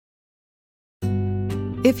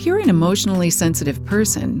If you're an emotionally sensitive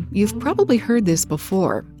person, you've probably heard this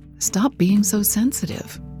before. Stop being so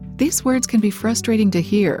sensitive. These words can be frustrating to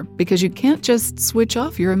hear because you can't just switch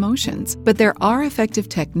off your emotions, but there are effective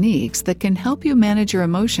techniques that can help you manage your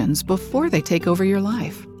emotions before they take over your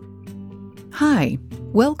life. Hi,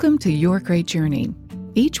 welcome to Your Great Journey.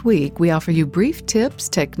 Each week, we offer you brief tips,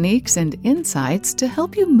 techniques, and insights to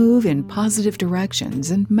help you move in positive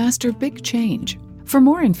directions and master big change. For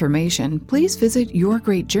more information, please visit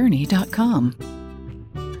yourgreatjourney.com.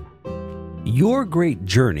 Your Great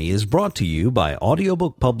Journey is brought to you by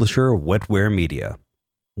audiobook publisher Wetware Media.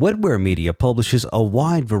 Wetware Media publishes a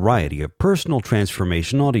wide variety of personal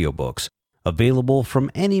transformation audiobooks available from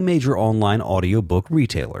any major online audiobook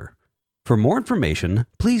retailer. For more information,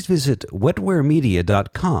 please visit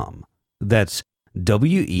wetwaremedia.com. That's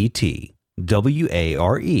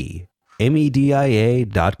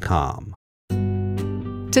WETWAREMEDIA.com.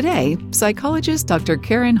 Today, psychologist Dr.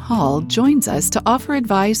 Karen Hall joins us to offer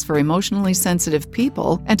advice for emotionally sensitive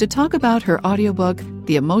people and to talk about her audiobook,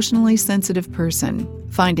 The Emotionally Sensitive Person: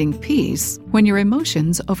 Finding Peace When Your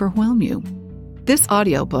Emotions Overwhelm You. This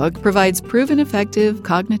audiobook provides proven effective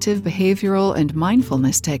cognitive, behavioral, and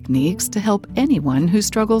mindfulness techniques to help anyone who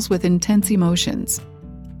struggles with intense emotions.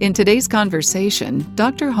 In today's conversation,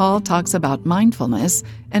 Dr. Hall talks about mindfulness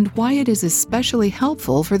and why it is especially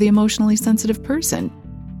helpful for the emotionally sensitive person.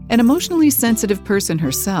 An emotionally sensitive person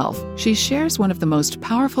herself, she shares one of the most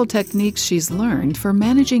powerful techniques she's learned for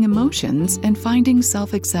managing emotions and finding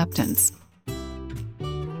self-acceptance.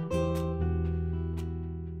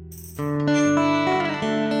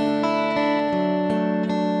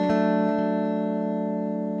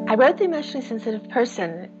 I wrote The Emotionally Sensitive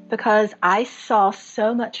Person because I saw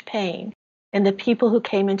so much pain in the people who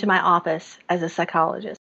came into my office as a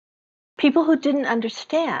psychologist. People who didn't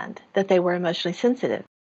understand that they were emotionally sensitive.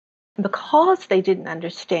 And because they didn't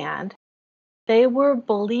understand, they were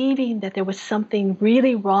believing that there was something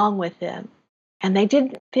really wrong with them, and they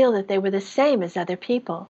didn't feel that they were the same as other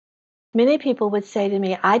people. Many people would say to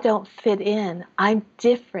me, I don't fit in, I'm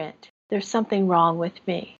different, there's something wrong with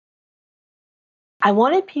me. I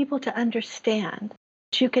wanted people to understand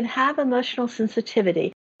that you can have emotional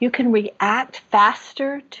sensitivity. You can react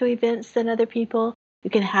faster to events than other people. You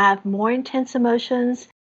can have more intense emotions,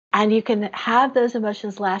 and you can have those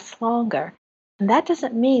emotions last longer. And that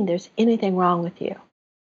doesn't mean there's anything wrong with you.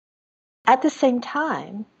 At the same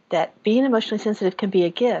time that being emotionally sensitive can be a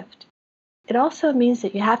gift, it also means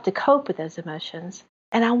that you have to cope with those emotions.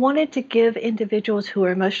 And I wanted to give individuals who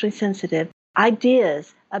are emotionally sensitive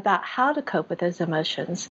ideas about how to cope with those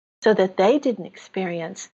emotions so that they didn't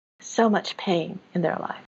experience so much pain in their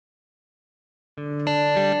life.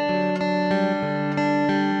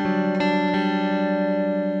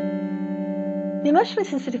 The emotionally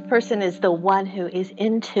sensitive person is the one who is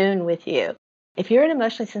in tune with you. If you're an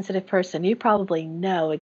emotionally sensitive person, you probably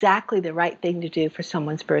know exactly the right thing to do for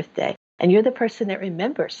someone's birthday, and you're the person that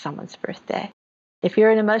remembers someone's birthday. If you're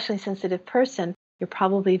an emotionally sensitive person, you're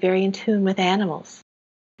probably very in tune with animals.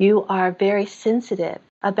 You are very sensitive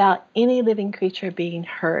about any living creature being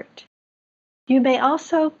hurt. You may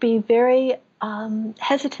also be very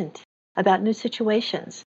hesitant about new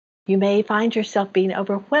situations. You may find yourself being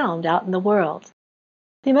overwhelmed out in the world.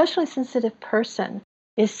 The emotionally sensitive person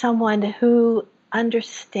is someone who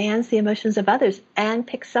understands the emotions of others and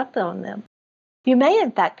picks up on them. You may,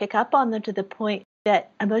 in fact, pick up on them to the point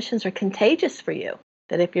that emotions are contagious for you.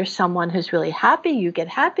 That if you're someone who's really happy, you get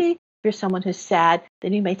happy. If you're someone who's sad,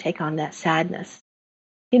 then you may take on that sadness.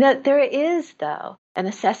 You know, there is, though, an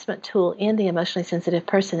assessment tool in the emotionally sensitive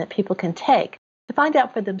person that people can take to find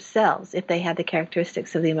out for themselves if they have the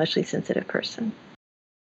characteristics of the emotionally sensitive person.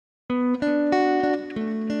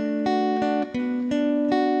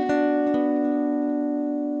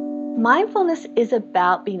 Mindfulness is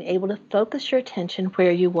about being able to focus your attention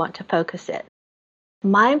where you want to focus it.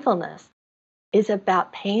 Mindfulness is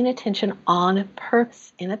about paying attention on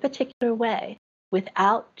purpose in a particular way,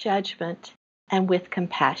 without judgment and with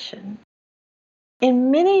compassion. In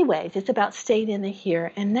many ways, it's about staying in the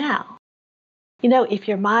here and now. You know, if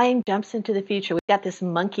your mind jumps into the future, we've got this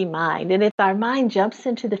monkey mind, and if our mind jumps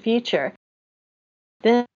into the future,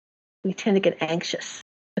 then we tend to get anxious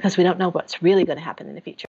because we don't know what's really going to happen in the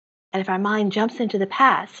future. And if our mind jumps into the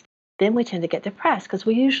past, then we tend to get depressed because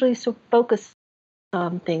we usually focus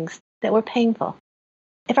on things that were painful.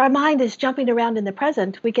 If our mind is jumping around in the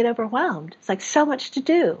present, we get overwhelmed. It's like so much to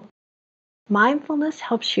do. Mindfulness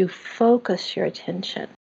helps you focus your attention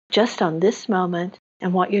just on this moment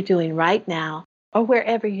and what you're doing right now, or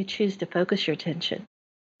wherever you choose to focus your attention.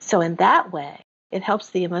 So in that way, it helps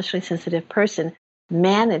the emotionally sensitive person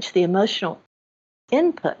manage the emotional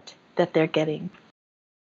input that they're getting.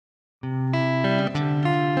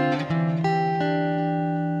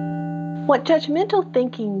 What judgmental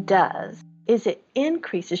thinking does is it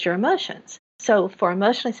increases your emotions. So for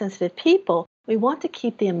emotionally sensitive people, we want to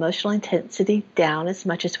keep the emotional intensity down as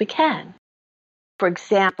much as we can. For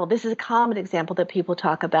example, this is a common example that people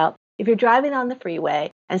talk about. If you're driving on the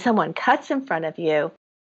freeway and someone cuts in front of you,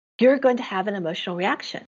 you're going to have an emotional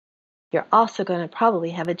reaction. You're also going to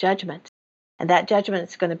probably have a judgment. And that judgment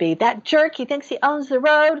is going to be, that jerk, he thinks he owns the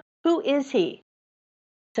road. Who is he?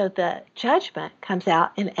 So the judgment comes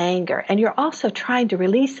out in anger, and you're also trying to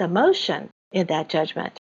release emotion in that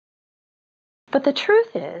judgment. But the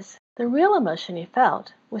truth is, the real emotion you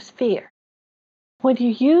felt was fear. When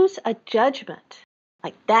you use a judgment,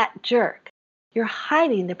 like that jerk, you're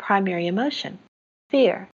hiding the primary emotion,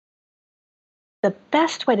 fear. The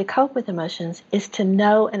best way to cope with emotions is to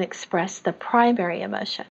know and express the primary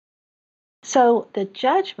emotion. So the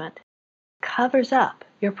judgment covers up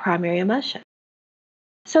your primary emotion.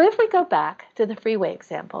 So if we go back to the freeway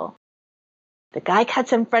example, the guy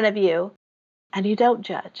cuts in front of you and you don't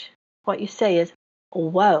judge. What you say is,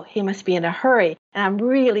 whoa, he must be in a hurry and I'm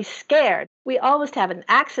really scared. We almost have an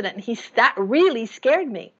accident and that really scared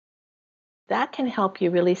me. That can help you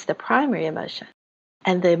release the primary emotion.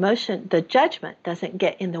 And the judgment doesn't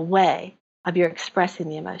get in the way of your expressing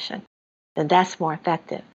the emotion. Then that's more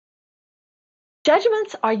effective.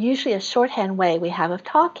 Judgments are usually a shorthand way we have of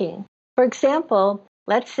talking. For example,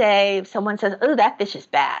 let's say someone says, oh, that fish is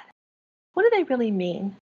bad. What do they really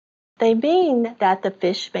mean? They mean that the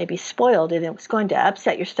fish may be spoiled and it's going to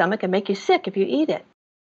upset your stomach and make you sick if you eat it.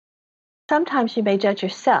 Sometimes you may judge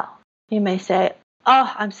yourself. You may say,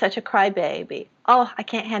 oh, I'm such a crybaby. Oh, I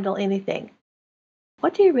can't handle anything.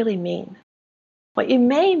 What do you really mean? What you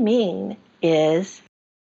may mean is,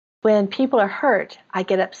 when people are hurt, I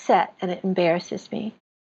get upset and it embarrasses me.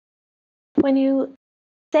 When you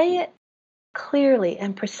say it clearly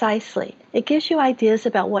and precisely, it gives you ideas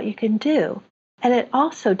about what you can do. And it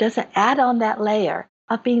also doesn't add on that layer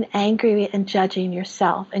of being angry and judging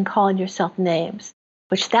yourself and calling yourself names,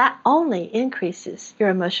 which that only increases your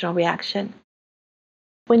emotional reaction.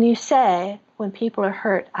 When you say, when people are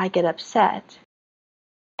hurt, I get upset,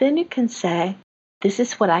 then you can say, this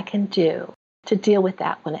is what I can do to deal with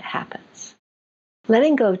that when it happens.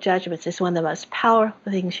 Letting go of judgments is one of the most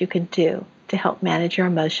powerful things you can do to help manage your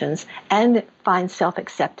emotions and find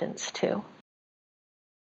self-acceptance too.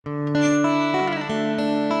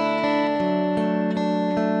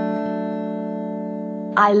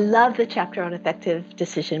 I love the chapter on effective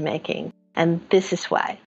decision making, and this is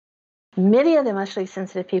why. Many of the emotionally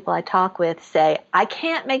sensitive people I talk with say, I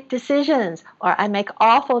can't make decisions, or I make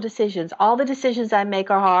awful decisions. All the decisions I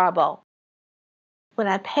make are horrible. When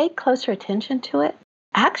I pay closer attention to it,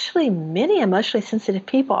 actually many emotionally sensitive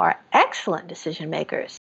people are excellent decision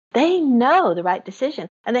makers. They know the right decision,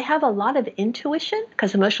 and they have a lot of intuition,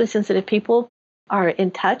 because emotionally sensitive people are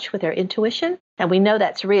in touch with their intuition, and we know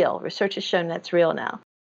that's real. Research has shown that's real now.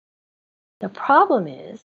 The problem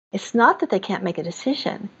is, it's not that they can't make a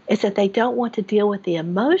decision, it's that they don't want to deal with the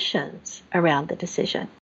emotions around the decision.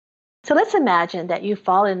 So let's imagine that you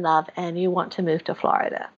fall in love and you want to move to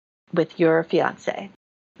Florida with your fiance,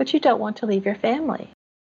 but you don't want to leave your family.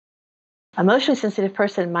 An emotionally sensitive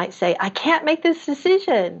person might say, I can't make this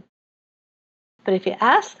decision. But if you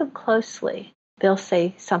ask them closely, they'll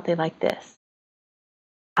say something like this.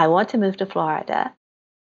 I want to move to Florida.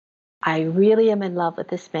 I really am in love with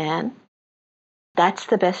this man. That's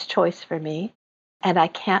the best choice for me. And I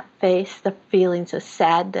can't face the feelings of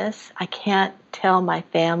sadness. I can't tell my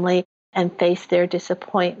family and face their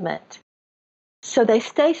disappointment. So they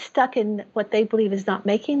stay stuck in what they believe is not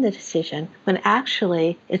making the decision, when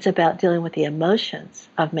actually it's about dealing with the emotions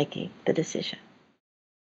of making the decision.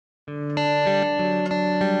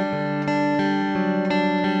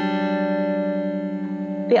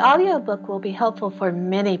 The audiobook will be helpful for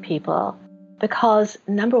many people because,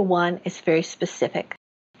 number one, it's very specific.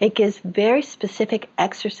 It gives very specific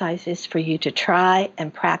exercises for you to try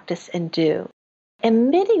and practice and do. In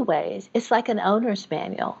many ways, it's like an owner's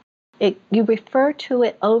manual. You refer to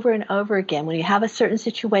it over and over again. When you have a certain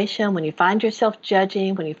situation, when you find yourself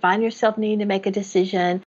judging, when you find yourself needing to make a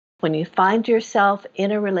decision, when you find yourself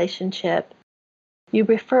in a relationship, you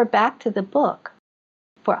refer back to the book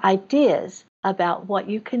for ideas about what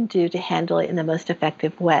you can do to handle it in the most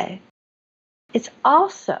effective way. It's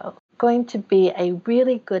also going to be a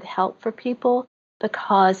really good help for people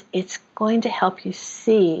because it's going to help you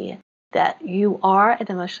see that you are an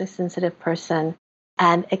emotionally sensitive person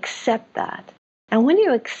and accept that. And when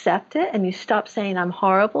you accept it and you stop saying I'm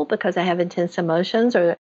horrible because I have intense emotions,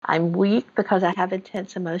 or I'm weak because I have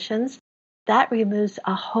intense emotions. That removes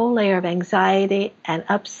a whole layer of anxiety and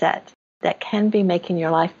upset that can be making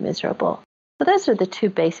your life miserable. So those are the two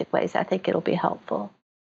basic ways I think it'll be helpful.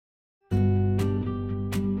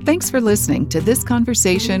 Thanks for listening to this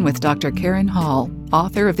conversation with Dr. Karen Hall,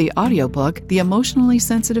 author of the audiobook, The Emotionally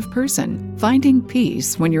Sensitive Person, Finding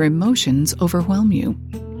Peace When Your Emotions Overwhelm You.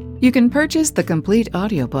 You can purchase the complete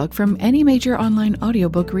audiobook from any major online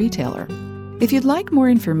audiobook retailer. If you'd like more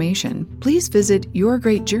information, please visit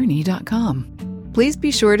yourgreatjourney.com. Please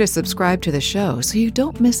be sure to subscribe to the show so you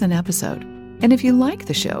don't miss an episode. And if you like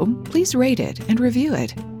the show, please rate it and review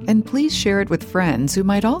it. And please share it with friends who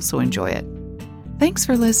might also enjoy it. Thanks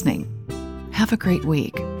for listening. Have a great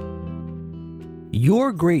week.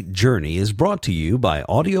 Your Great Journey is brought to you by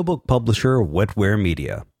audiobook publisher Wetware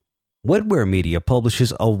Media. Wetware Media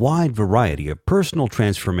publishes a wide variety of personal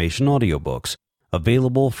transformation audiobooks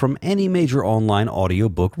available from any major online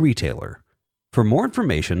audiobook retailer. For more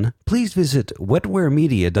information, please visit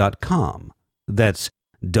wetwaremedia.com. That's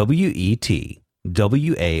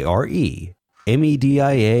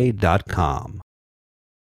WETWAREMEDIA.com.